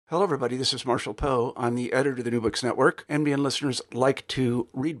Hello, everybody. This is Marshall Poe. I'm the editor of the New Books Network. NBN listeners like to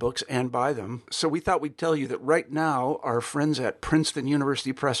read books and buy them. So we thought we'd tell you that right now, our friends at Princeton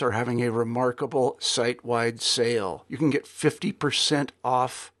University Press are having a remarkable site-wide sale. You can get 50%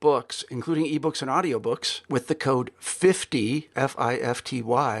 off books, including ebooks and audiobooks, with the code 50,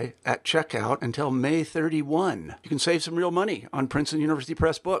 F-I-F-T-Y, at checkout until May 31. You can save some real money on Princeton University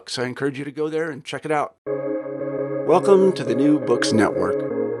Press books. I encourage you to go there and check it out. Welcome to the New Books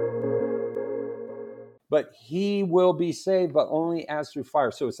Network. But he will be saved, but only as through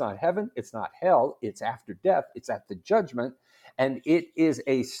fire. So it's not heaven, it's not hell, it's after death, it's at the judgment. And it is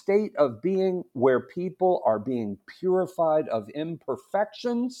a state of being where people are being purified of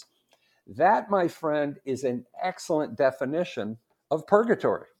imperfections. That, my friend, is an excellent definition of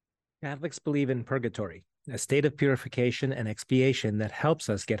purgatory. Catholics believe in purgatory, a state of purification and expiation that helps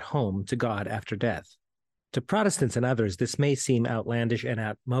us get home to God after death. To Protestants and others, this may seem outlandish and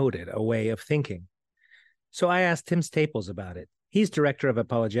outmoded, a way of thinking. So I asked Tim Staples about it. He's director of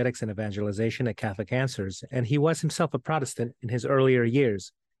apologetics and evangelization at Catholic Answers, and he was himself a Protestant in his earlier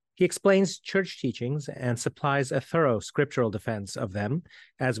years. He explains church teachings and supplies a thorough scriptural defense of them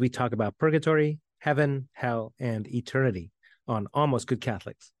as we talk about purgatory, heaven, hell, and eternity on Almost Good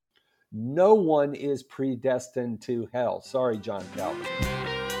Catholics. No one is predestined to hell. Sorry, John Calvin.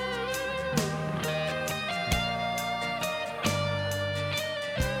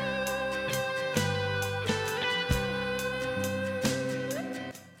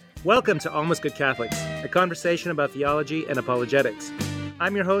 Welcome to Almost Good Catholics, a conversation about theology and apologetics.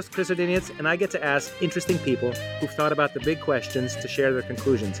 I'm your host, Chris Ordinians, and I get to ask interesting people who've thought about the big questions to share their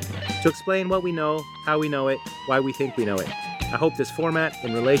conclusions, to explain what we know, how we know it, why we think we know it. I hope this format,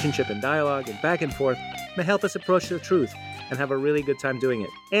 in relationship and dialogue and back and forth, may help us approach the truth and have a really good time doing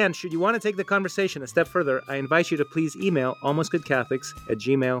it. And should you want to take the conversation a step further, I invite you to please email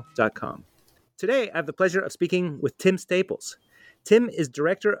almostgoodcatholics@gmail.com. Today, I have the pleasure of speaking with Tim Staples. Tim is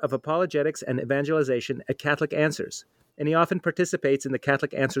Director of Apologetics and Evangelization at Catholic Answers, and he often participates in the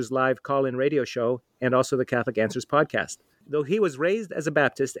Catholic Answers live call-in radio show and also the Catholic Answers podcast. Though he was raised as a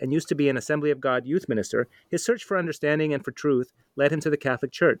Baptist and used to be an Assembly of God youth minister, his search for understanding and for truth led him to the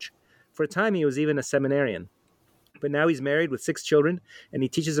Catholic Church. For a time, he was even a seminarian. But now he's married with 6 children, and he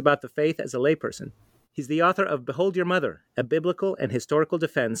teaches about the faith as a layperson. He's the author of Behold Your Mother, a biblical and historical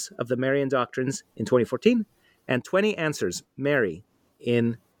defense of the Marian doctrines in 2014, and 20 Answers, Mary,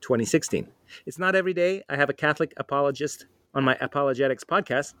 in 2016. It's not every day I have a Catholic apologist on my apologetics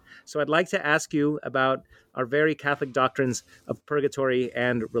podcast, so I'd like to ask you about our very Catholic doctrines of purgatory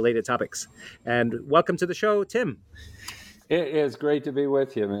and related topics. And welcome to the show, Tim. It is great to be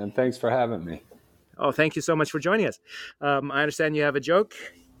with you, man. Thanks for having me. Oh, thank you so much for joining us. I understand you have a joke.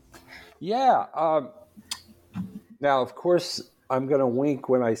 Yeah. Now, of course, I'm going to wink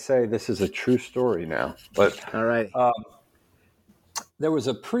when I say this is a true story now. But all right. There was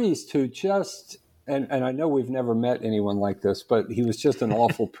a priest who just, and I know we've never met anyone like this, but he was just an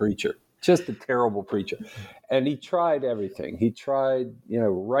awful preacher, just a terrible preacher. And he tried everything. He tried,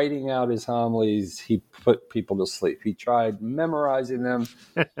 writing out his homilies. He put people to sleep. He tried memorizing them.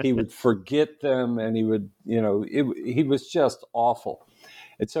 He would forget them, and he would, he was just awful.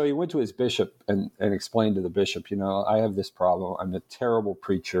 And so he went to his bishop and explained to the bishop, I have this problem. I'm a terrible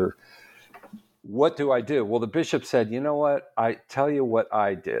preacher. What do I do? Well, the bishop said, you know what? I tell you what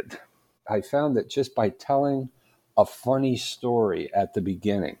I did. I found that just by telling a funny story at the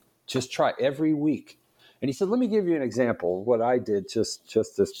beginning, just try every week. And he said, let me give you an example of what I did just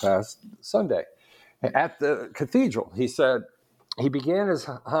this past Sunday. At the cathedral, he said, he began his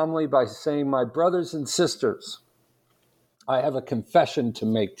homily by saying, my brothers and sisters, I have a confession to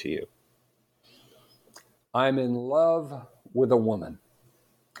make to you. I'm in love with a woman.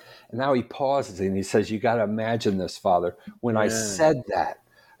 And now he pauses and he says, you got to imagine this, Father. When I said that,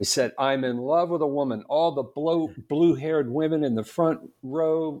 I said, I'm in love with a woman. All the blue-haired women in the front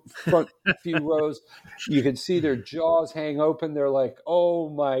few rows, you can see their jaws hang open. They're like, oh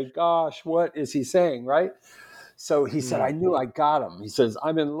my gosh, what is he saying, right? So he said, I knew I got him. He says,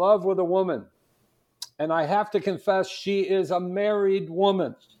 I'm in love with a woman. And I have to confess, she is a married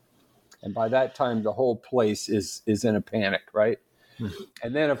woman. And by that time, the whole place is in a panic, right?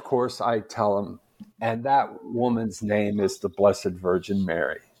 And then, of course, I tell him, and that woman's name is the Blessed Virgin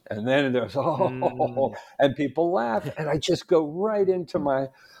Mary. And then there's, and people laugh. And I just go right into my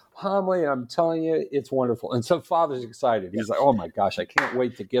homily. And I'm telling you, it's wonderful. And so Father's excited. He's like, oh my gosh, I can't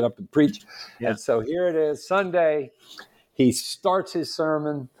wait to get up and preach. Yeah. And so here it is, Sunday. He starts his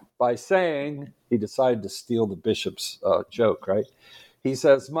sermon by saying, he decided to steal the bishop's joke, right? He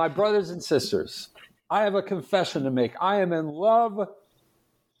says, my brothers and sisters, I have a confession to make. I am in love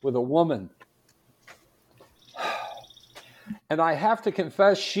with a woman. And I have to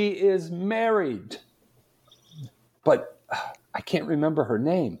confess, she is married. But I can't remember her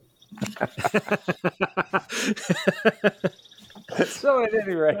name. So at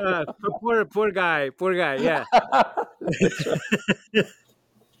any rate. Poor guy. Yeah. That's right.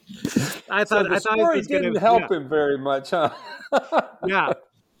 I So thought the it story was gonna. didn't help him very much, huh? Yeah.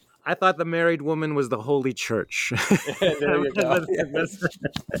 I thought the married woman was the Holy Church. There you go.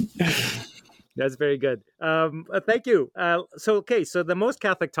 That's very good. Thank you. So the most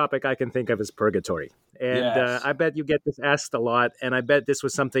Catholic topic I can think of is purgatory. And Yes. I bet you get this asked a lot. And I bet this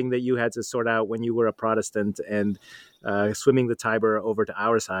was something that you had to sort out when you were a Protestant and swimming the Tiber over to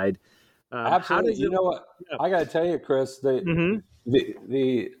our side. Absolutely. You know what? Yeah. I got to tell you, Chris, the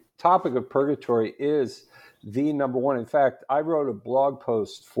topic of purgatory is the number one. In fact, I wrote a blog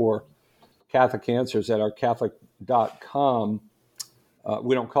post for Catholic Answers at our Catholic.com.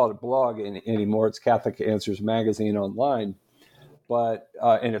 We don't call it a blog anymore. It's Catholic Answers Magazine online. But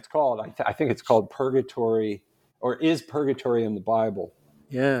and it's called, I think it's called Purgatory, or Is Purgatory in the Bible?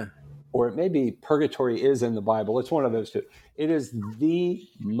 Yeah. Or it may be Purgatory is in the Bible. It's one of those two. It is the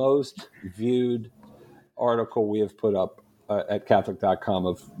most viewed article we have put up at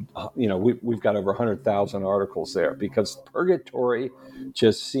Catholic.com. We've got over 100,000 articles there because purgatory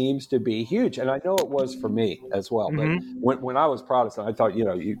just seems to be huge. And I know it was for me as well. Mm-hmm. But when I was Protestant, I thought,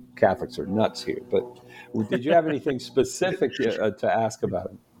 you Catholics are nuts here. But did you have anything specific to ask about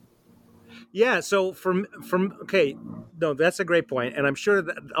it? Yeah. So no, that's a great point, and I'm sure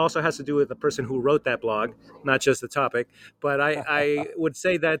that also has to do with the person who wrote that blog, not just the topic. But I would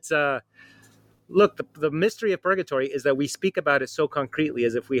say that look, the mystery of purgatory is that we speak about it so concretely,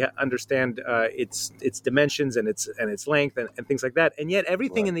 as if we understand its dimensions and its length and things like that. And yet,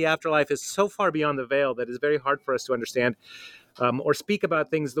 everything in the afterlife is so far beyond the veil that it's very hard for us to understand. Or speak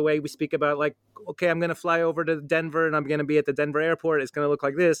about things the way we speak about, like, okay, I'm going to fly over to Denver and I'm going to be at the Denver airport. It's going to look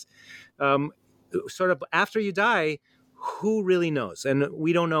like this. Sort of after you die, who really knows? And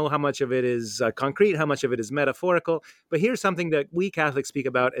we don't know how much of it is concrete, how much of it is metaphorical. But here's something that we Catholics speak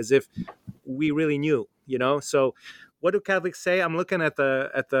about as if we really knew, So what do Catholics say? I'm looking at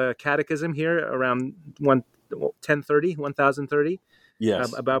the catechism here around 1030.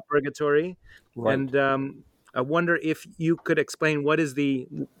 Yes. About purgatory. Right. And I wonder if you could explain what is the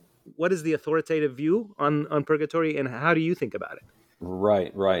authoritative view on purgatory, and how do you think about it?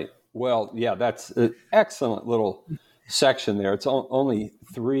 Right. Well, yeah, that's an excellent little section there. It's only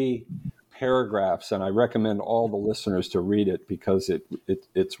 3 paragraphs, and I recommend all the listeners to read it because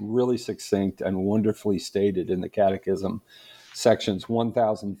it's really succinct and wonderfully stated in the Catechism, sections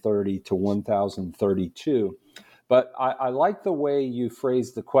 1030 to 1032. But I like the way you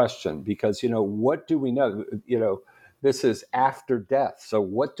phrased the question because, what do we know? This is after death. So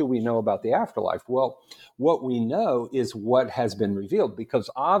what do we know about the afterlife? Well, what we know is what has been revealed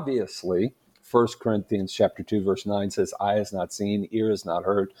because obviously 1 Corinthians chapter 2, verse 9 says, eye has not seen, ear has not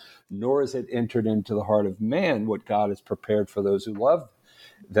heard, nor has it entered into the heart of man what God has prepared for those who love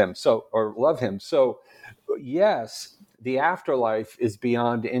him. So yes, the afterlife is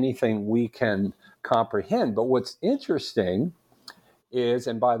beyond anything we can comprehend. But what's interesting is,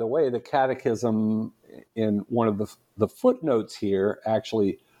 and by the way, the Catechism in one of the footnotes here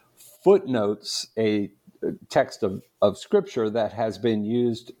actually footnotes a text of Scripture that has been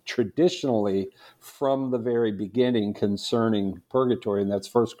used traditionally from the very beginning concerning purgatory, and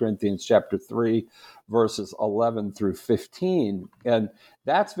that's 1 Corinthians chapter 3, verses 11 through 15. And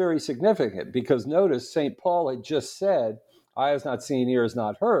that's very significant because notice St. Paul had just said, eye has not seen, ear has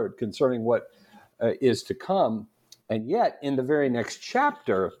not heard concerning what is to come. And yet, in the very next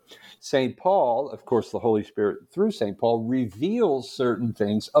chapter, St. Paul, of course, the Holy Spirit through St. Paul, reveals certain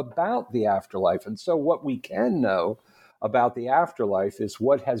things about the afterlife. And so what we can know about the afterlife is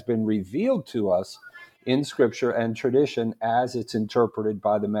what has been revealed to us in Scripture and tradition as it's interpreted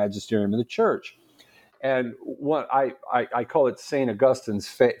by the magisterium of the Church. And what I call it St. Augustine's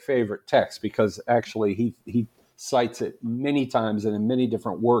favorite text because actually he cites it many times and in many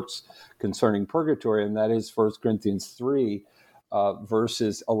different works concerning purgatory, and that is 1 Corinthians 3,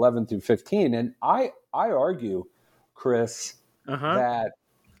 verses 11 through 15. And I argue, Chris, that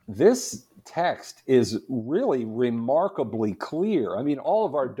this text is really remarkably clear. I mean, all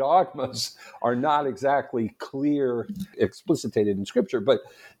of our dogmas are not exactly clear, explicitated in Scripture, but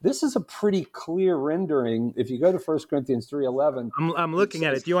this is a pretty clear rendering. If you go to 1 Corinthians 3:11, I'm looking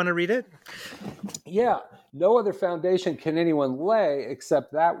at it. Do you want to read it? Yeah. No other foundation can anyone lay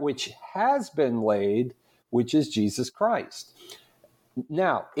except that which has been laid, which is Jesus Christ.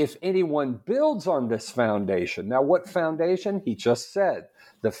 Now, if anyone builds on this foundation, now what foundation? He just said,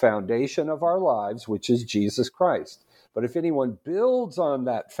 the foundation of our lives, which is Jesus Christ. But if anyone builds on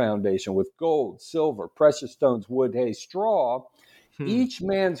that foundation with gold, silver, precious stones, wood, hay, straw, each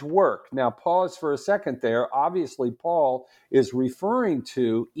man's work. Now, pause for a second there. Obviously, Paul is referring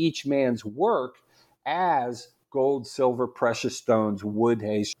to each man's work as gold, silver, precious stones, wood,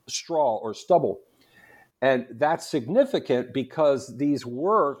 hay, straw, or stubble. And that's significant because these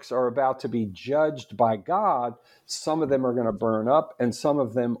works are about to be judged by God. Some of them are going to burn up and some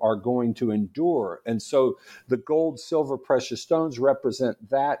of them are going to endure. And so the gold, silver, precious stones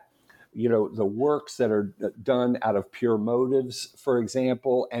represent that, the works that are done out of pure motives, for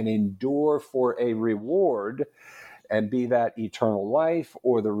example, and endure for a reward, and be that eternal life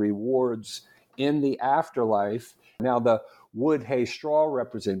or the rewards in the afterlife. Now, the wood, hay, straw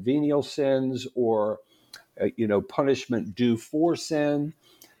represent venial sins or punishment due for sin,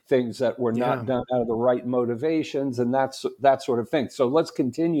 things that were not done out of the right motivations, and that sort of thing. So let's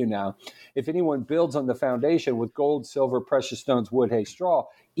continue now. If anyone builds on the foundation with gold, silver, precious stones, wood, hay, straw,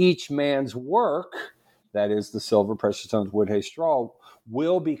 each man's work, that is the silver, precious stones, wood, hay, straw,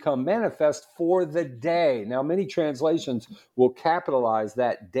 will become manifest for the day. Now, many translations will capitalize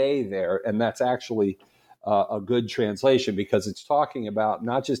that day there, and that's actually a good translation because it's talking about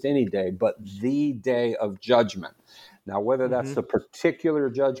not just any day, but the day of judgment. Now, whether that's the particular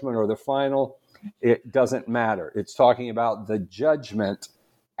judgment or the final, it doesn't matter. It's talking about the judgment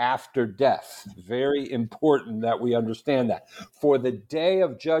after death. Very important that we understand that. For the day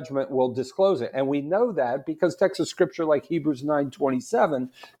of judgment will disclose it. And we know that because text of scripture like Hebrews 9:27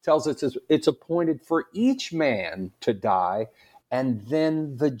 tells us it's appointed for each man to die and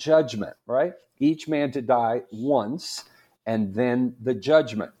then the judgment, right? Each man to die once and then the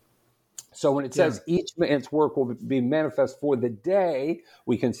judgment. So when it says each man's work will be manifest for the day,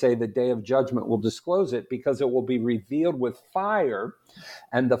 we can say the day of judgment will disclose it because it will be revealed with fire,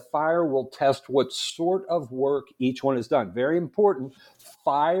 and the fire will test what sort of work each one has done. Very important.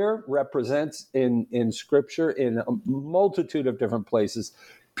 Fire represents in Scripture in a multitude of different places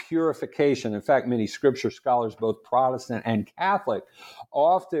purification. In fact, many Scripture scholars, both Protestant and Catholic,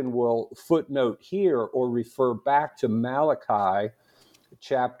 often will footnote here or refer back to Malachi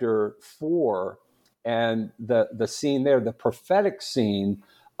chapter 4 and the scene there, the prophetic scene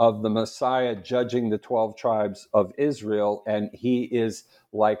of the Messiah judging the 12 tribes of Israel, and he is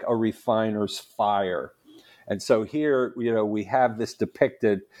like a refiner's fire. And so here, we have this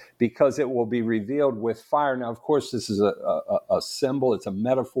depicted because it will be revealed with fire. Now, of course, this is a symbol. It's a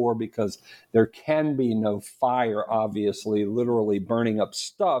metaphor because there can be no fire, obviously, literally burning up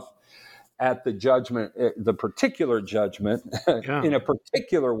stuff at the judgment, the particular judgment, in a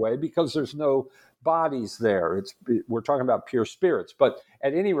particular way, because there's no bodies there. We're talking about pure spirits. But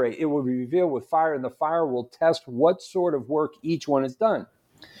at any rate, it will be revealed with fire, and the fire will test what sort of work each one has done.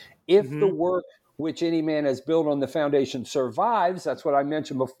 If the work which any man has built on the foundation survives, that's what I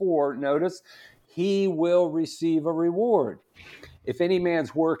mentioned before, notice, he will receive a reward. If any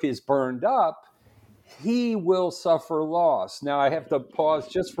man's work is burned up, he will suffer loss. Now, I have to pause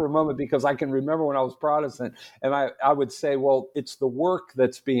just for a moment because I can remember when I was Protestant, and I would say, well, it's the work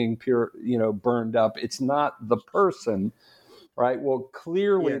that's being burned up. It's not the person, right? Well,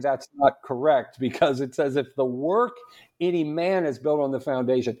 clearly that's not correct because it says if the work any man has built on the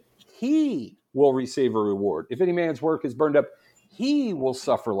foundation, he will receive a reward. If any man's work is burned up, he will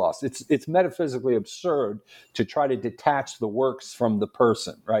suffer loss. It's metaphysically absurd to try to detach the works from the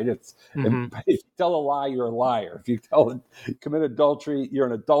person, right? If you tell a lie, you're a liar. If you commit adultery, you're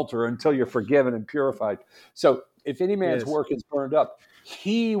an adulterer until you're forgiven and purified. So if any man's work is burned up,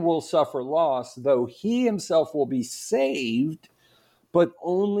 he will suffer loss, though he himself will be saved, but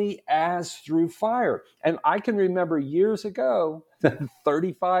only as through fire. And I can remember years ago,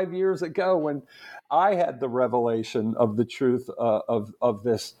 35 years ago, when I had the revelation of the truth of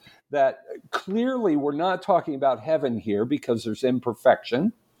this, that clearly we're not talking about heaven here because there's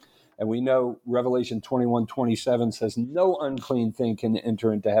imperfection. And we know Revelation 21:27 says, no unclean thing can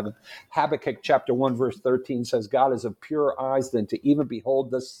enter into heaven. Habakkuk chapter 1, verse 13 says, God is of purer eyes than to even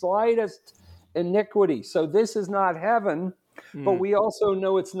behold the slightest iniquity. So this is not heaven, but we also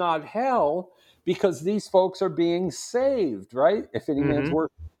know it's not hell because these folks are being saved, right? If any man's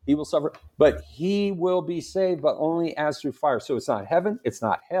work, he will suffer, but he will be saved, but only as through fire. So it's not heaven, it's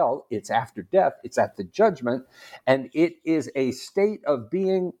not hell, it's after death, it's at the judgment, and it is a state of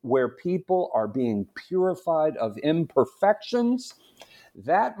being where people are being purified of imperfections.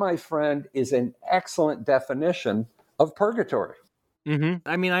 That, my friend, is an excellent definition of purgatory.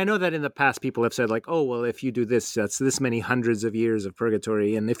 I mean, I know that in the past people have said like, oh, well, if you do this, that's this many hundreds of years of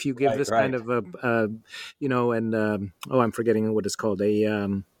purgatory, and if you give Right, this right. kind of I'm forgetting what it's called, A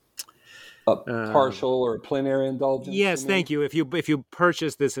uh, partial or plenary indulgence, you yes, mean? thank you. If you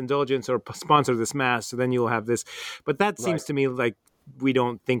purchase this indulgence or sponsor this mass, so then you'll have this. But that Right. seems to me like we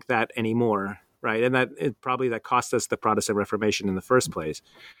don't think that anymore, right? And that it probably that cost us the Protestant Reformation in the first place.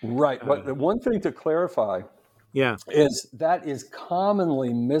 Right. But the one thing to clarify Yeah. is that is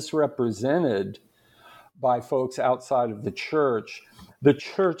commonly misrepresented by folks outside of the church. The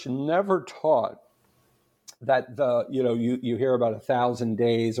church never taught that you hear about 1,000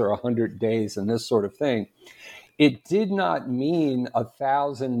 days or 100 days and this sort of thing. It did not mean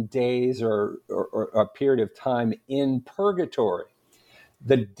 1,000 days or a period of time in purgatory.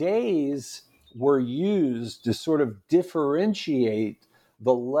 The days were used to sort of differentiate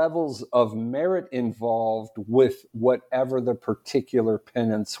the levels of merit involved with whatever the particular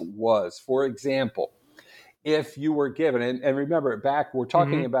penance was. For example, if you were given, and remember back, we're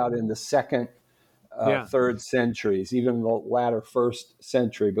talking Hmm. about in the second, Yeah. third centuries, even the latter first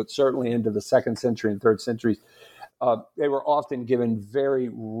century, but certainly into the second century and third centuries, they were often given very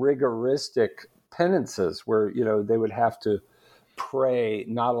rigoristic penances where, they would have to pray,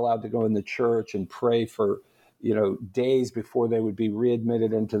 not allowed to go in the church, and pray for, days before they would be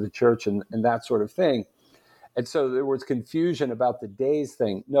readmitted into the church and that sort of thing. And so there was confusion about the days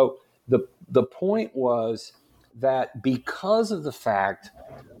thing. No, the point was that because of the fact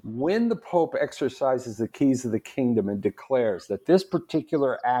when the Pope exercises the keys of the kingdom and declares that this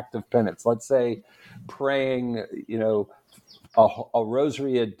particular act of penance, let's say praying, a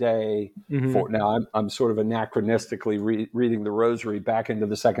rosary a day Hmm. for, now I'm sort of anachronistically reading the rosary back into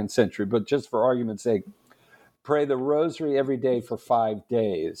the second century, but just for argument's sake, pray the rosary every day for 5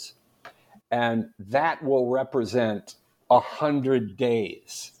 days, and that will represent 100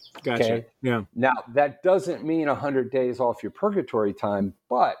 days. Gotcha. Okay. Yeah. Now, that doesn't mean 100 days off your purgatory time,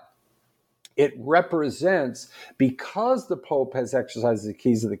 but it represents, because the Pope has exercised the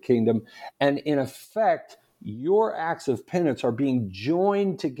keys of the kingdom, and in effect, your acts of penance are being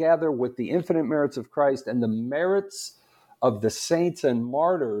joined together with the infinite merits of Christ and the merits of the saints and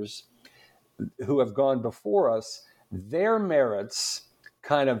martyrs who have gone before us. Their merits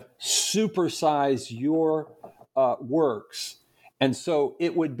kind of supersize your works. And so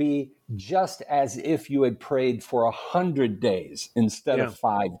it would be just as if you had prayed for 100 days instead Yeah. of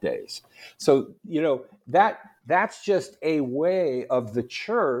 5 days. So, that's just a way of the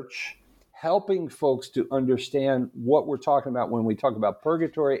church helping folks to understand what we're talking about when we talk about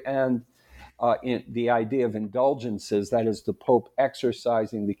purgatory and in the idea of indulgences, that is the Pope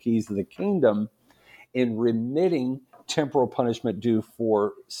exercising the keys of the kingdom in remitting temporal punishment due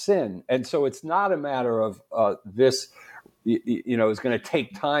for sin. And so it's not a matter of this is going to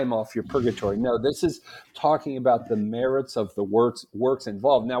take time off your purgatory. No, this is talking about the merits of the works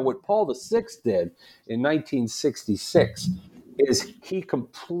involved. Now, what Paul VI did in 1966 is he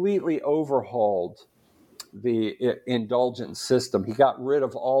completely overhauled the indulgence system. He got rid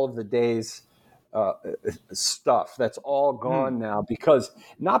of all of the days stuff. That's all Hmm. gone now, because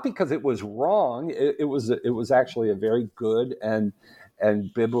not because it was wrong. It was actually a very good and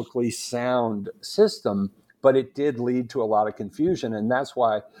biblically sound system, but it did lead to a lot of confusion, and that's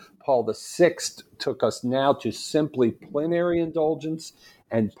why Paul VI took us now to simply plenary indulgence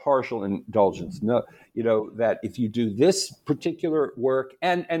and partial indulgence. No, that if you do this particular work,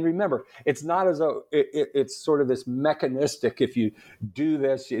 and remember, it's not as though it's sort of this mechanistic. If you do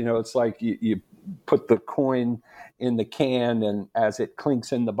this, it's like you put the coin in the can, and as it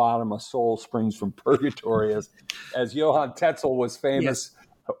clinks in the bottom, a soul springs from purgatory, as Johann Tetzel was Yes. famous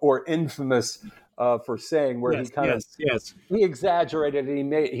or infamous for saying, where he Yes. kind of Yes. Yes. he exaggerated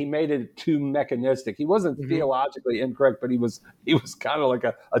and he made it too mechanistic. He wasn't Hmm. theologically incorrect, but he was kind of like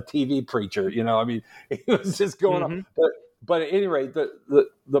a TV preacher. I mean, he was just going on. Hmm. But at any rate,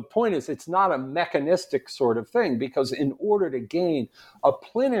 the point is, it's not a mechanistic sort of thing, because in order to gain a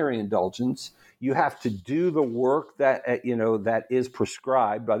plenary indulgence, you have to do the work that that is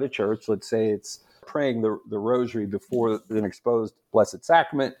prescribed by the church. Let's say it's praying the rosary before an exposed Blessed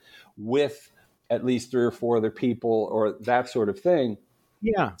Sacrament with at least 3 or 4 other people, or that sort of thing.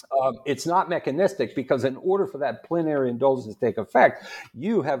 Yeah. It's not mechanistic, because in order for that plenary indulgence to take effect,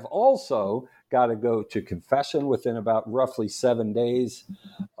 you have also got to go to confession within about roughly 7 days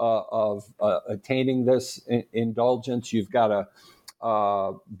of attaining this indulgence. You've got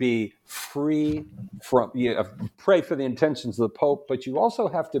to be free from, pray for the intentions of the Pope, but you also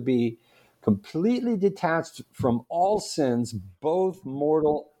have to be completely detached from all sins, both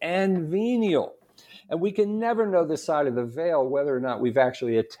mortal and venial. And we can never know this side of the veil whether or not we've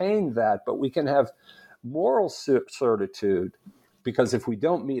actually attained that, but we can have moral certitude, because if we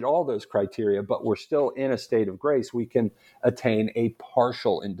don't meet all those criteria, but we're still in a state of grace, we can attain a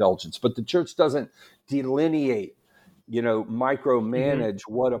partial indulgence. But the church doesn't delineate, micromanage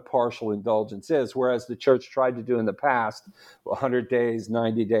what a partial indulgence is, whereas the church tried to do in the past 100 days,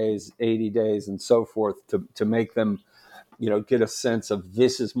 90 days, 80 days, and so forth to make them, get a sense of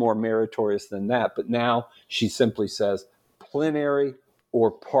this is more meritorious than that. But now she simply says plenary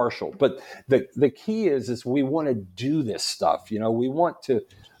or partial. But the key is we want to do this stuff. We want to,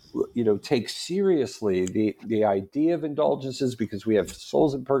 take seriously the idea of indulgences, because we have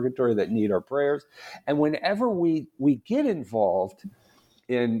souls in purgatory that need our prayers. And whenever we get involved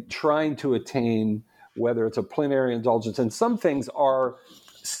in trying to attain, whether it's a plenary indulgence, and some things are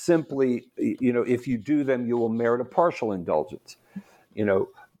simply, if you do them, you will merit a partial indulgence,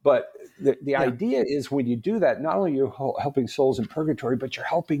 but the idea is when you do that, not only you're helping souls in purgatory, but you're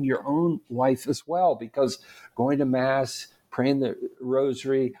helping your own life as well, because going to Mass, praying the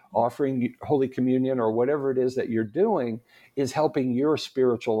rosary, offering Holy Communion, or whatever it is that you're doing is helping your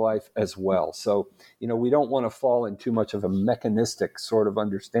spiritual life as well. So, we don't want to fall in too much of a mechanistic sort of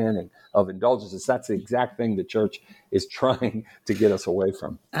understanding of indulgences. That's the exact thing the church is trying to get us away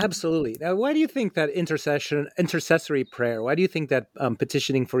from. Absolutely. Now, why do you think that intercessory prayer, why do you think that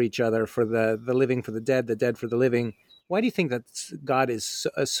petitioning for each other, for the living for the dead for the living, why do you think that God is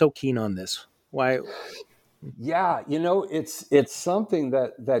so keen on this? Why? Yeah, it's something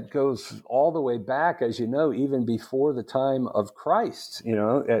that goes all the way back, as even before the time of Christ.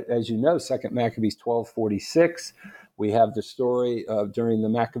 As 2 Maccabees 12:46, we have the story during the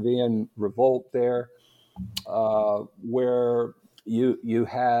Maccabean revolt there, where you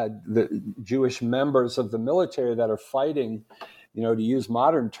had the Jewish members of the military that are fighting, to use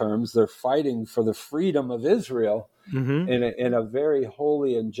modern terms, they're fighting for the freedom of Israel. Mm-hmm. in a very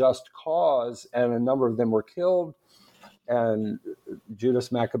holy and just cause, and a number of them were killed. And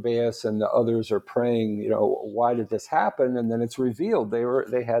Judas Maccabeus and the others are praying, why did this happen? And then it's revealed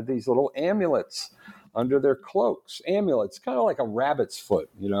they had these little amulets under their cloaks. Amulets, kind of like a rabbit's foot,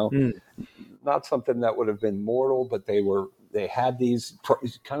 not something that would have been mortal, but they had these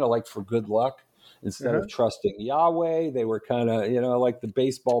kind of like for good luck. Instead of trusting Yahweh, they were kind of, like the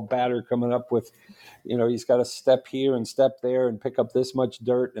baseball batter coming up with, he's got to step here and step there and pick up this much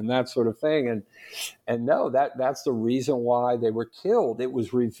dirt and that sort of thing. And no, that's the reason why they were killed. It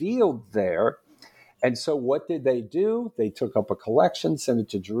was revealed there. And so what did they do? They took up a collection, sent it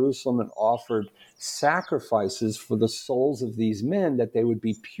to Jerusalem, and offered sacrifices for the souls of these men, that they would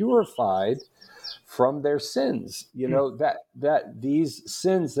be purified from their sins, that these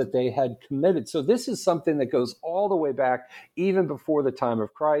sins that they had committed. So this is something that goes all the way back, even before the time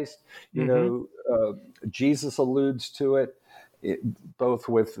of Christ. Jesus alludes to it, both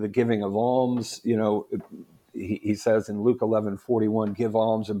with the giving of alms. He says in Luke 11:41, give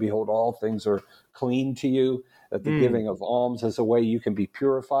alms and behold, all things are clean to you. That the giving of alms is a way you can be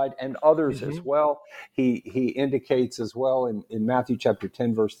purified, and others as well. He indicates as well in Matthew chapter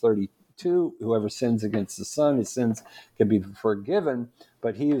 10, verse 32, whoever sins against the Son, his sins can be forgiven,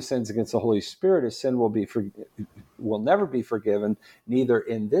 but he who sins against the Holy Spirit, his sin will never be forgiven, neither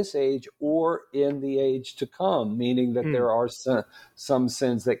in this age or in the age to come, meaning that there are some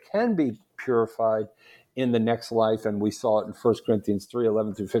sins that can be purified in the next life, and we saw it in 1 Corinthians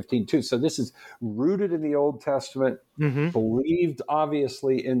 3:11 through 15 too. So this is rooted in the Old Testament, believed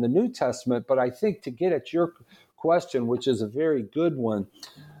obviously in the New Testament, but I think to get at your question, which is a very good one,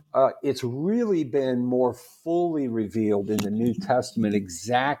 it's really been more fully revealed in the New Testament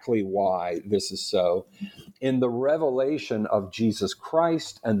exactly why this is so, in the revelation of Jesus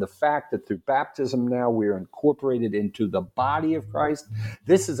Christ and the fact that through baptism now we are incorporated into the body of Christ.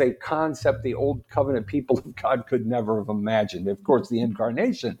 This is a concept the Old Covenant people of God could never have imagined. Of course, the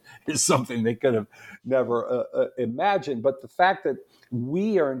incarnation is something they could have never imagined, but the fact that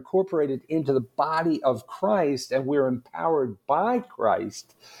we are incorporated into the body of Christ and we're empowered by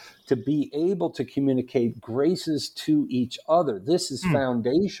Christ to be able to communicate graces to each other. This is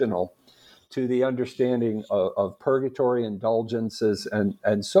foundational to the understanding of purgatory, indulgences,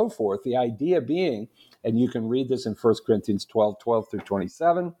 and so forth. The idea being, and you can read this in 1 Corinthians 12 through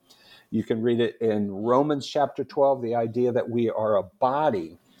 27. You can read it in Romans chapter 12, the idea that we are a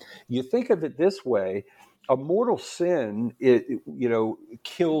body. You think of it this way: a mortal sin,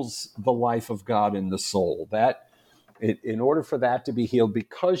 kills the life of God in the soul. In order for that to be healed,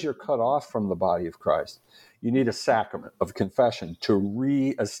 because you're cut off from the body of Christ, you need a sacrament of confession to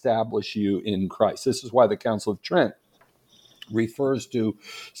reestablish you in Christ. This is why the Council of Trent refers to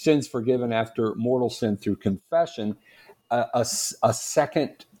sins forgiven after mortal sin through confession, a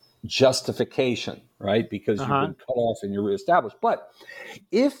second justification, right? Because you've been cut off and you're reestablished. But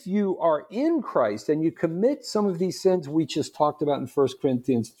if you are in Christ and you commit some of these sins we just talked about in 1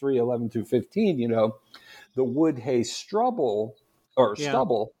 Corinthians 3:11-15, the wood, hay, stubble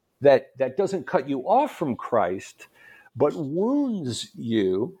that doesn't cut you off from Christ, but wounds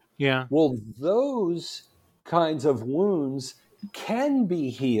you. Yeah. Well, those kinds of wounds can be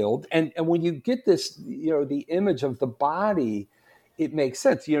healed. And when you get this, the image of the body, it makes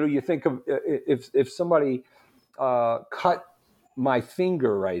sense. You think of if somebody cut my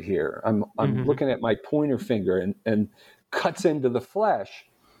finger right here, I'm looking at my pointer finger and cuts into the flesh.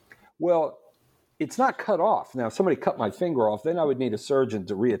 Well, it's not cut off. Now, if somebody cut my finger off, then I would need a surgeon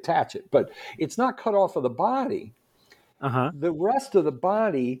to reattach it. But it's not cut off of the body. The rest of the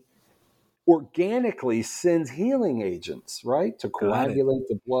body organically sends healing agents, right, to coagulate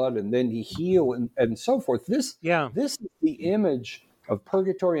the blood and then heal and so forth. This is the image of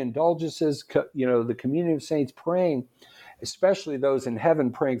purgatory indulgences, the community of saints praying, especially those in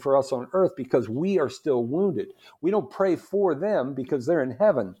heaven praying for us on earth, because we are still wounded. We don't pray for them because they're in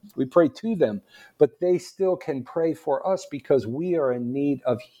heaven. We pray to them, but they still can pray for us because we are in need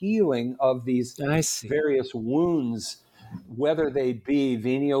of healing of these various wounds, whether they be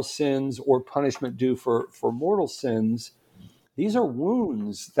venial sins or punishment due for mortal sins. These are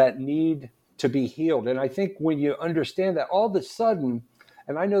wounds that need to be healed. And I think when you understand that, all of a sudden,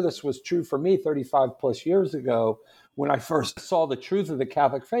 and I know this was true for me 35 plus years ago when I first saw the truth of the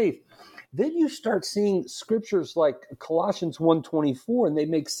Catholic faith, then you start seeing scriptures like Colossians 1:24, and they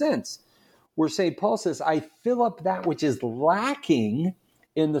make sense, where St. Paul says, I fill up that which is lacking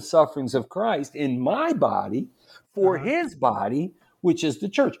in the sufferings of Christ in my body for his body, which is the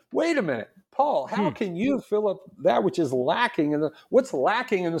church. Wait a minute, Paul, how can you fill up that which is lacking what's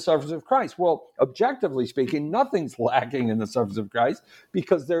lacking in the sufferings of Christ? Well, objectively speaking, nothing's lacking in the sufferings of Christ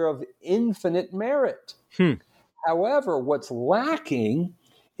because they're of infinite merit. However, what's lacking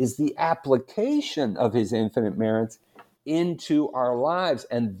is the application of his infinite merits into our lives.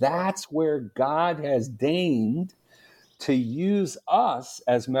 And that's where God has deigned to use us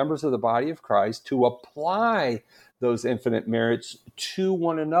as members of the body of Christ to apply those infinite merits to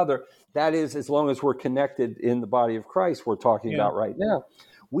one another. That is, as long as we're connected in the body of Christ we're talking about right now,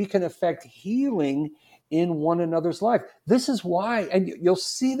 we can affect healing in one another's life. This is why, and you'll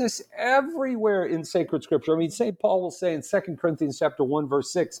see this everywhere in sacred scripture. I mean, St. Paul will say in 2 Corinthians chapter 1,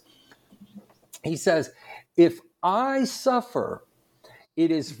 verse 6, he says, if I suffer, it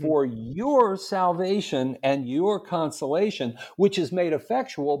is for your salvation and your consolation, which is made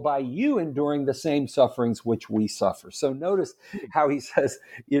effectual by you enduring the same sufferings which we suffer. So notice how he says,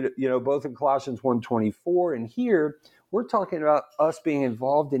 both in Colossians 1:24 and here, we're talking about us being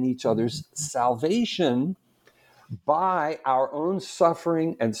involved in each other's salvation by our own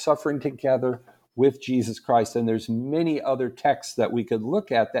suffering and suffering together with Jesus Christ. And there's many other texts that we could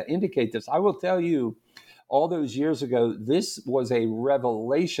look at that indicate this. I will tell you, all those years ago, this was a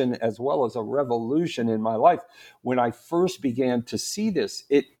revelation as well as a revolution in my life. When I first began to see this,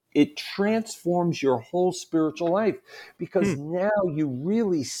 it transforms your whole spiritual life because now you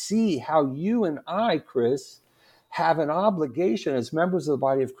really see how you and I, Chris, have an obligation as members of the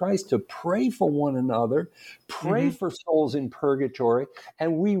body of Christ to pray for one another, pray for souls in purgatory,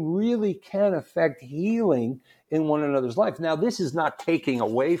 and we really can affect healing in one another's life. Now, this is not taking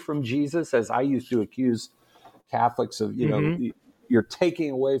away from Jesus, as I used to accuse Catholics of, you're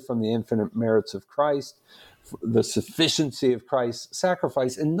taking away from the infinite merits of Christ, the sufficiency of Christ's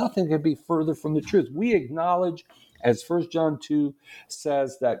sacrifice, and nothing can be further from the truth. We acknowledge, as 1 John 2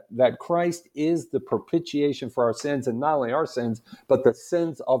 says, that Christ is the propitiation for our sins, and not only our sins, but the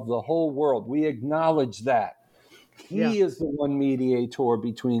sins of the whole world. We acknowledge that. He is the one mediator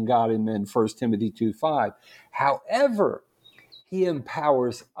between God and men, 1 Timothy 2:5. However, he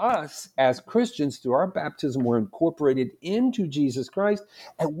empowers us as Christians through our baptism. We're incorporated into Jesus Christ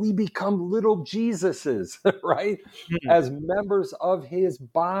and we become little Jesuses, right? As members of his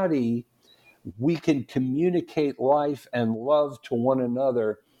body, we can communicate life and love to one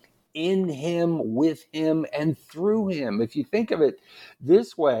another in him, with him, and through him. If you think of it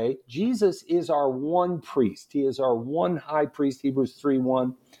this way, Jesus is our one priest. He is our one high priest, Hebrews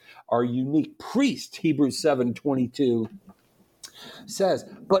 3:1, our unique priest, Hebrews 7:22. says,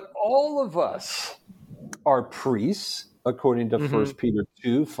 but all of us are priests, according to 1 Peter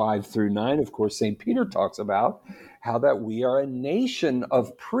 2:5-9. Of course, St. Peter talks about how that we are a nation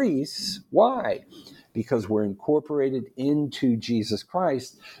of priests. Why? because we're incorporated into Jesus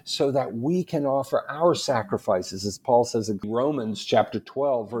Christ so that we can offer our sacrifices. As Paul says in Romans chapter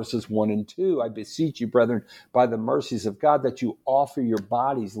 12, verses 1 and 2, I beseech you, brethren, by the mercies of God, that you offer your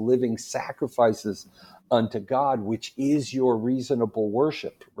bodies living sacrifices unto God, which is your reasonable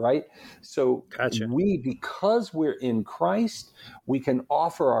worship, right? So Gotcha. because we're in Christ, we can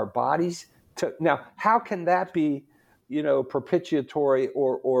offer our bodies to. Now, how can that be, propitiatory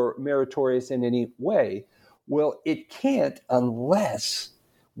or meritorious in any way? Well, it can't unless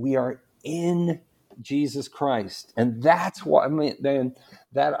we are in Jesus Christ. And that's why, then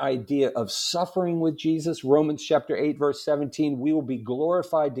that idea of suffering with Jesus, Romans chapter 8, verse 17, we will be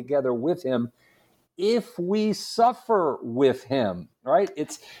glorified together with him if we suffer with him, right?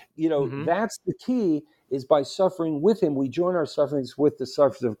 It's, that's the key, is by suffering with him, we join our sufferings with the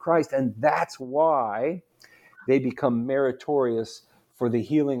sufferings of Christ. And that's why they become meritorious for the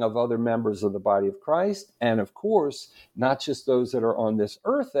healing of other members of the body of Christ. And of course, not just those that are on this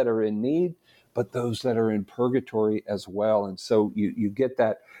earth that are in need, but those that are in purgatory as well. And so you get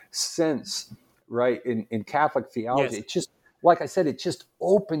that sense, right, in Catholic theology. Yes. It just, like I said, it just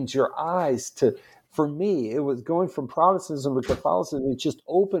opens your eyes to, for me, it was going from Protestantism to Catholicism. It just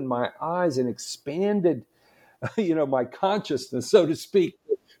opened my eyes and expanded, my consciousness, so to speak,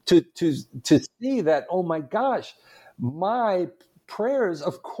 to see that, oh my gosh, my prayers,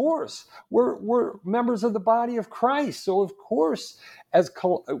 of course, we're members of the body of Christ. So of course, as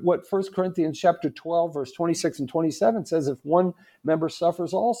what 1 Corinthians chapter 12, verse 26 and 27 says, if one member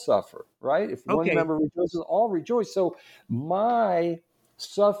suffers, all suffer, right? If one member rejoices, all rejoice. So my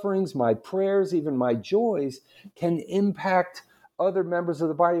sufferings, my prayers, even my joys can impact other members of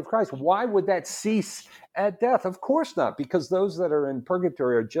the body of Christ. Why would that cease at death? Of course not, because those that are in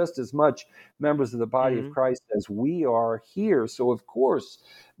purgatory are just as much members of the body of Christ as we are here. So of course,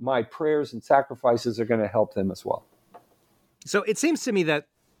 my prayers and sacrifices are going to help them as well. So it seems to me that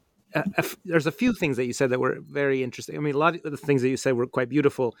there's a few things that you said that were very interesting. I mean, a lot of the things that you said were quite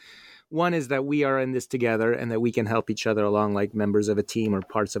beautiful. One is that we are in this together and that we can help each other along like members of a team or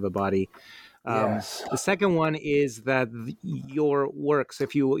parts of a body. Yes. The second one is that your works,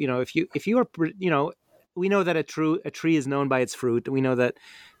 if you are, we know that a tree is known by its fruit. We know that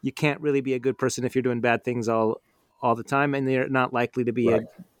you can't really be a good person if you're doing bad things all the time, and they're not likely to be right.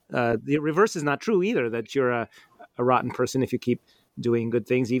 The reverse is not true either, that you're a rotten person if you keep doing good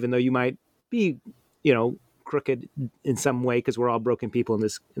things, even though you might be, crooked in some way, because we're all broken people in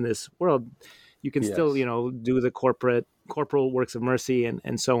this world. You can still, do the corporal works of mercy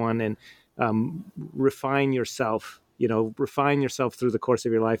and so on, and refine yourself through the course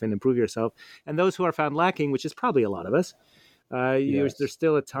of your life and improve yourself. And those who are found lacking, which is probably a lot of us, there's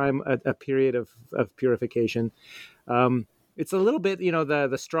still a period of purification. It's a little bit,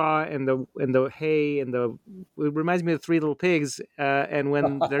 the straw and the hay and it reminds me of Three Little Pigs. And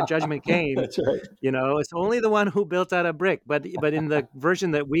when their judgment came, That's right. It's only the one who built out a brick. But in the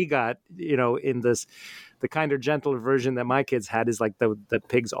version that we got, in this, the kinder, gentler version that my kids had is like the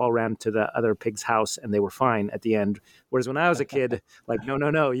pigs all ran to the other pig's house and they were fine at the end. Whereas when I was a kid, like,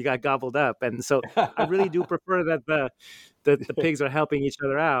 no, you got gobbled up. And so I really do prefer that the pigs are helping each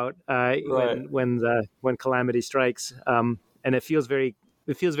other out when calamity strikes. And it feels very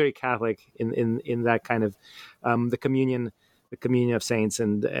Catholic in that kind of the communion of saints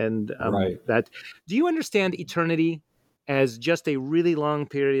and that. Do you understand eternity as just a really long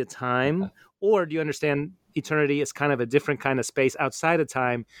period of time, or do you understand eternity as kind of a different kind of space outside of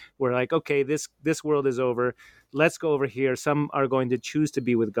time, where like, okay, this world is over, let's go over here. Some are going to choose to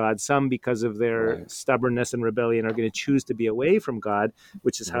be with God. Some, because of their stubbornness and rebellion, are going to choose to be away from God,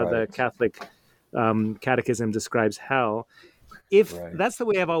 which is how the Catholic Catechism describes hell. If that's the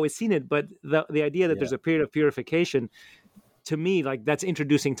way I've always seen it, but the idea that there's a period of purification, to me, like, that's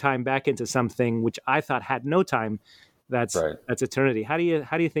introducing time back into something which I thought had no time. That's eternity. How do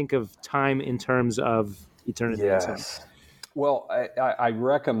you think of time in terms of eternity? Yes. Well, I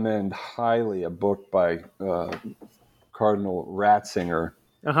recommend highly a book by Cardinal Ratzinger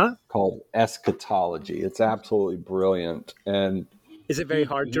called Eschatology. It's absolutely brilliant. And is it very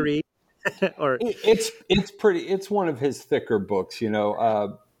hard to read? Or it's one of his thicker books.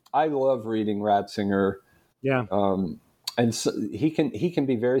 I love reading Ratzinger. Yeah. And so he can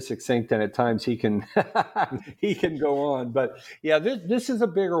be very succinct, and at times he can go on. But yeah, this is a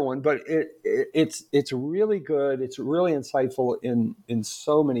bigger one, but it's really good. It's really insightful in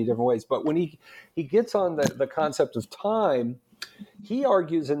so many different ways. But when he gets on the concept of time, he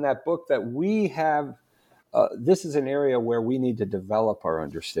argues in that book that we have this is an area where we need to develop our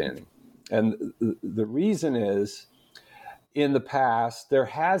understanding, and the reason is, in the past there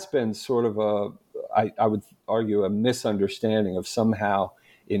has been sort of I would argue, a misunderstanding of somehow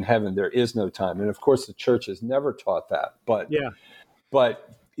in heaven there is no time. And of course, the church has never taught that. But Yeah.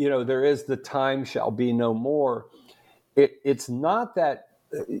 There is the time shall be no more. It's not that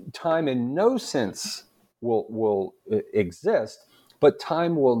time in no sense will exist, but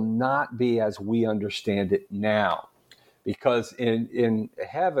time will not be as we understand it now. Because in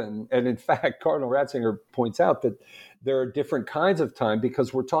heaven, and in fact, Cardinal Ratzinger points out that there are different kinds of time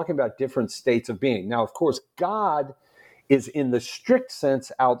because we're talking about different states of being. Now, of course, God is in the strict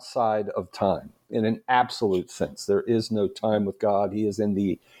sense outside of time, in an absolute sense. There is no time with God. He is in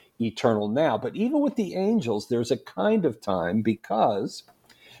the eternal now. But even with the angels, there's a kind of time because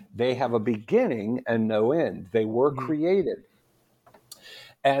they have a beginning and no end. They were created.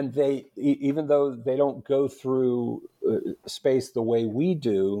 And they, even though they don't go through space the way we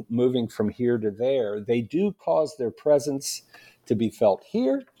do, moving from here to there, they do cause their presence to be felt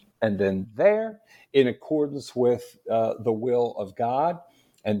here and then there in accordance with the will of God.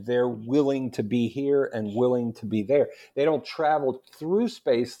 And they're willing to be here and willing to be there. They don't travel through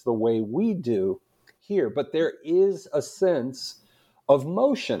space the way we do here, but there is a sense of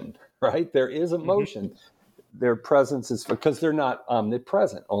motion, right? There is a motion. Their presence is because they're not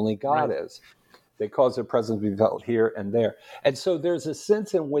omnipresent. Only God is. They cause their presence to be felt here and there. And so there's a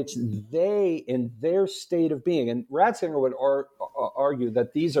sense in which they, in their state of being, and Ratzinger would argue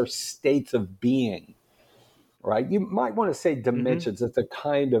that these are states of being, right? You might want to say dimensions. It's a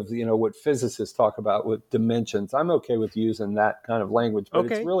kind of, what physicists talk about with dimensions. I'm okay with using that kind of language,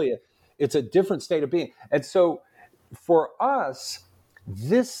 but it's really it's a different state of being. And so for us,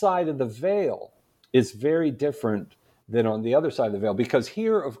 this side of the veil is very different than on the other side of the veil, because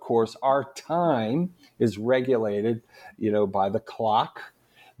here, of course, our time is regulated, by the clock,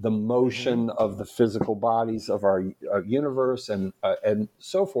 the motion of the physical bodies of our universe, and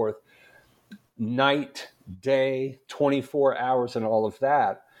so forth. Night, day, 24 hours, and all of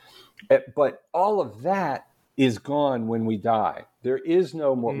that. But all of that is gone when we die. There is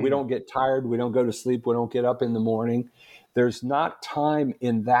no more. We don't get tired. We don't go to sleep. We don't get up in the morning. There's not time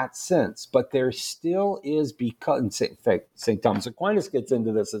in that sense, but there still is, because St. Thomas Aquinas gets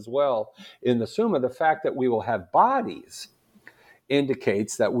into this as well in the Summa, the fact that we will have bodies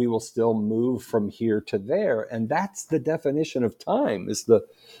indicates that we will still move from here to there. And that's the definition of time, is the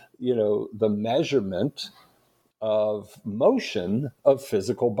measurement of motion of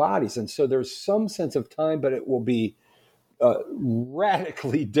physical bodies. And so there's some sense of time, but it will be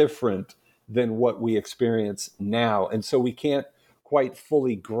radically different than what we experience now. And so we can't quite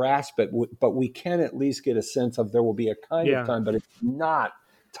fully grasp it, but we can at least get a sense of there will be a kind of time, but it's not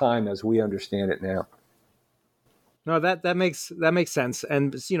time as we understand it now. No, that makes sense.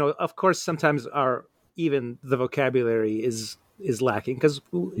 And, of course, sometimes even the vocabulary is lacking because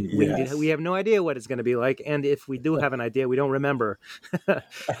we have no idea what it's going to be like. And if we do have an idea, we don't remember.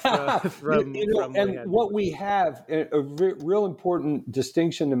 What we have, a real important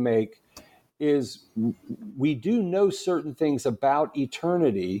distinction to make, is we do know certain things about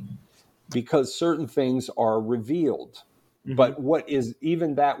eternity because certain things are revealed. But what is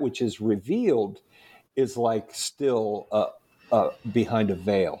even that which is revealed is like still behind a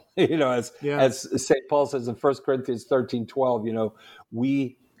veil. As St. Paul says in 1 Corinthians 13:12,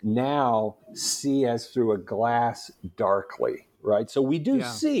 we now see as through a glass darkly. Right. So we do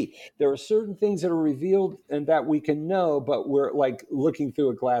see there are certain things that are revealed and that we can know, but we're like looking through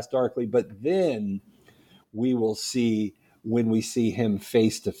a glass darkly. But then we will see, when we see him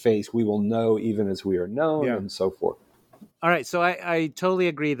face to face, we will know even as we are known, and so forth. All right. So I totally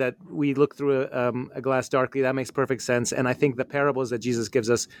agree that we look through a glass darkly. That makes perfect sense. And I think the parables that Jesus gives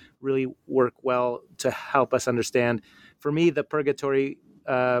us really work well to help us understand. For me, the purgatory,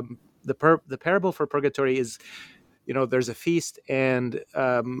 the parable for purgatory is, there's a feast and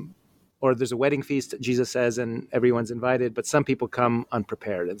or there's a wedding feast, Jesus says, and everyone's invited, but some people come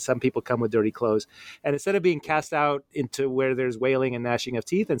unprepared and some people come with dirty clothes. And instead of being cast out into where there's wailing and gnashing of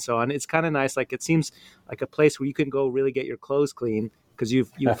teeth and so on, it's kind of nice. Like, it seems like a place where you can go really get your clothes clean because you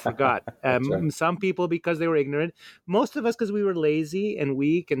forgot. Right. Some people because they were ignorant. Most of us because we were lazy and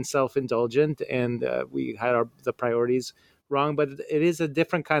weak and self-indulgent, and we had the priorities wrong. But it is a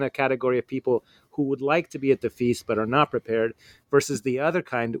different kind of category of people who would like to be at the feast but are not prepared, versus the other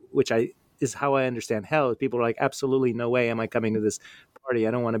kind, which is how I understand hell. People are like, absolutely no way am I coming to this party.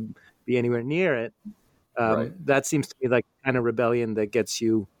 I don't want to be anywhere near it. Right. That seems to be like kind of rebellion that gets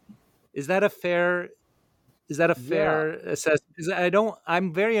you. Is that a fair assessment? Because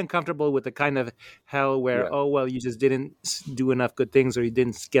I'm very uncomfortable with the kind of hell where, you just didn't do enough good things, or you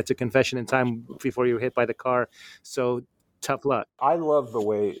didn't get to confession in time before you were hit by the car. So Tough luck. I love the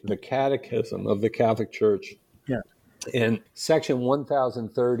way the Catechism of the Catholic Church Yeah. in section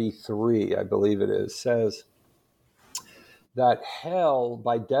 1033, I believe it is, says that hell,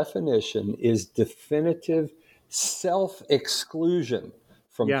 by definition, is definitive self-exclusion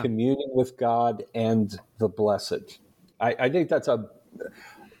from communion with God and the blessed. I think that's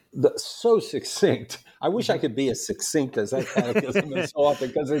so succinct. I wish I could be as succinct as that catechism is so often,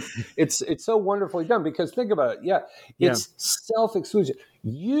 because it's so wonderfully done. Because think about it. It's self-exclusion.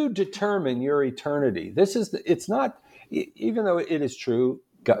 You determine your eternity. It's not, even though it is true,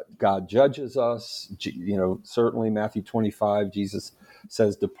 God judges us. Certainly Matthew 25, Jesus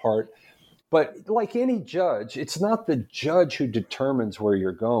says, depart. But like any judge, it's not the judge who determines where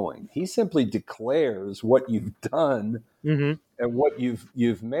you're going. He simply declares what you've done and what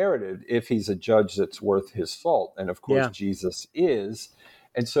you've merited, if he's a judge that's worth his salt. And of course, Jesus is.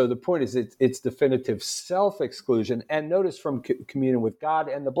 And so the point is, it's definitive self-exclusion. And notice, from communion with God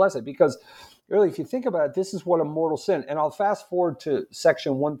and the blessed, because really, if you think about it, this is what a mortal sin. And I'll fast forward to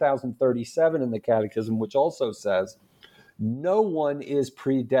section 1037 in the Catechism, which also says, no one is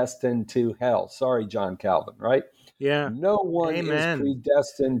predestined to hell. Sorry, John Calvin, right? Yeah. No one is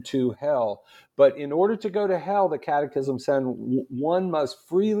predestined to hell. But in order to go to hell, the Catechism said, one must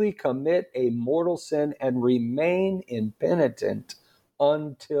freely commit a mortal sin and remain impenitent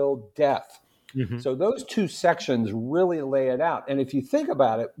until death. So those two sections really lay it out. And if you think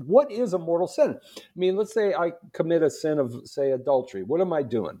about it, what is a mortal sin? I mean, let's say I commit a sin of, say, adultery. What am I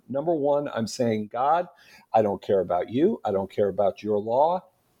doing? Number one, I'm saying, God, I don't care about you. I don't care about your law.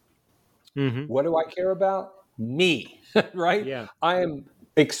 What do I care about? Me, right? Yeah. I am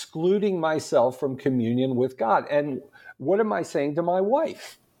excluding myself from communion with God. And what am I saying to my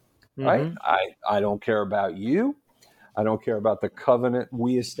wife? Right? I don't care about you. I don't care about the covenant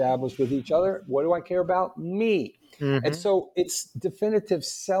we established with each other. What do I care about? Me. And so it's definitive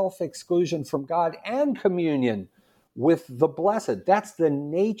self-exclusion from God and communion with the blessed. That's the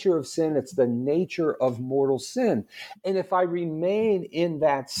nature of sin. It's the nature of mortal sin. And if I remain in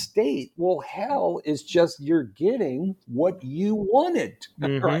that state, well, hell is just, you're getting what you wanted,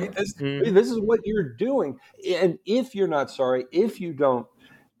 right? This is what you're doing. And if you're not sorry, if you don't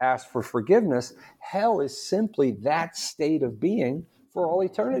ask for forgiveness, hell is simply that state of being for all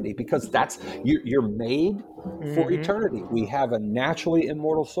eternity, because that's, you're made for eternity. We have a naturally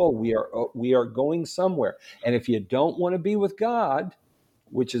immortal soul. We are going somewhere. And if you don't want to be with God,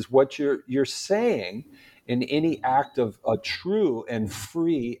 which is what you're saying, in any act of a true and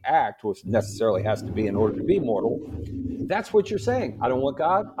free act, which necessarily has to be in order to be mortal, that's what you're saying. I don't want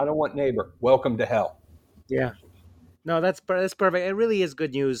God. I don't want neighbor. Welcome to hell. Yeah. No, that's perfect. It really is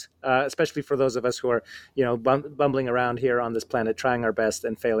good news, especially for those of us who are, bumbling around here on this planet, trying our best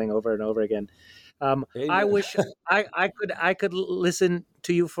and failing over and over again. I wish I could listen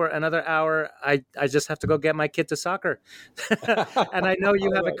to you for another hour. I just have to go get my kid to soccer, and I know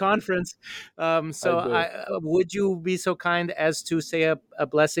you have a conference. Would you be so kind as to say a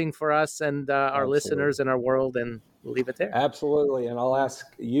blessing for us and our listeners and our world, and we'll leave it there. Absolutely, and I'll ask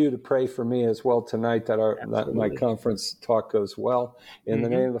you to pray for me as well tonight, that my conference talk goes well. In the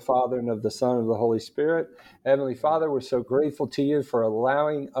name of the Father, and of the Son, and of the Holy Spirit. Heavenly Father, we're so grateful to you for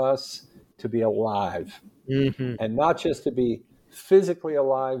allowing us to be alive, and not just to be physically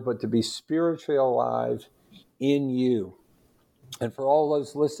alive, but to be spiritually alive in you. And for all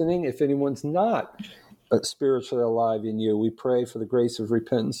those listening, if anyone's not spiritually alive in you, we pray for the grace of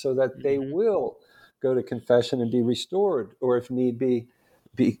repentance so that they will go to confession and be restored, or if need be,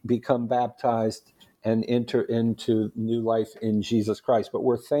 become baptized and enter into new life in Jesus Christ. But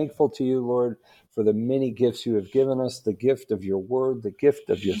we're thankful to you, Lord, for the many gifts you have given us, the gift of your word, the gift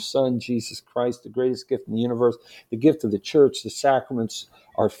of your Son, Jesus Christ, the greatest gift in the universe, the gift of the church, the sacraments,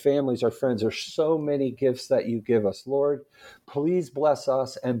 our families, our friends. There's so many gifts that you give us. Lord, please bless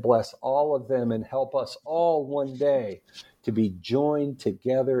us and bless all of them, and help us all one day to be joined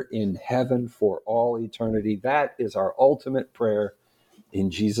together in heaven for all eternity. That is our ultimate prayer. In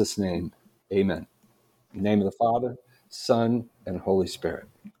Jesus' name, amen. In the name of the Father, Son, and Holy Spirit.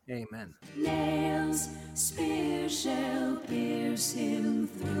 Amen. Nails, spear shall pierce him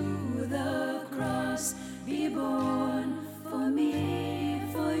through the cross. Be born for me,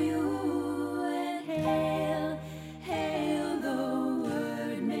 for you, and hail, hail the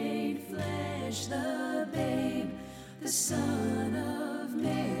Word made flesh, the babe, the Son of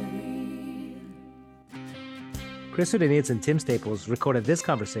Mary. Chris Udinians and Tim Staples recorded this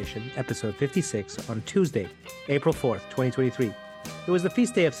conversation, episode 56, on Tuesday, April 4th, 2023. It was the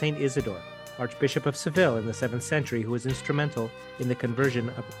feast day of St. Isidore, Archbishop of Seville in the 7th century, who was instrumental in the conversion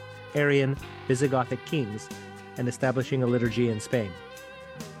of Arian Visigothic kings and establishing a liturgy in Spain.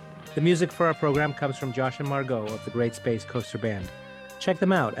 The music for our program comes from Josh and Margot of the Great Space Coaster Band. Check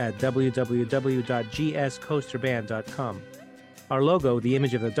them out at www.gscoasterband.com. Our logo, the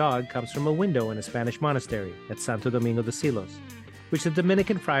image of the dog, comes from a window in a Spanish monastery at Santo Domingo de Silos, which the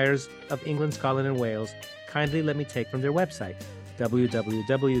Dominican Friars of England, Scotland, and Wales kindly let me take from their website,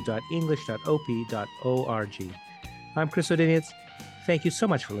 www.english.op.org. I'm Chris Odinius. Thank you so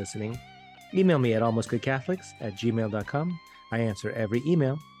much for listening. Email me at almostgoodcatholics@gmail.com. I answer every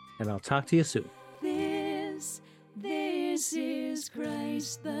email, and I'll talk to you soon. This is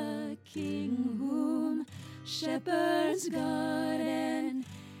Christ the King, whom shepherds guard and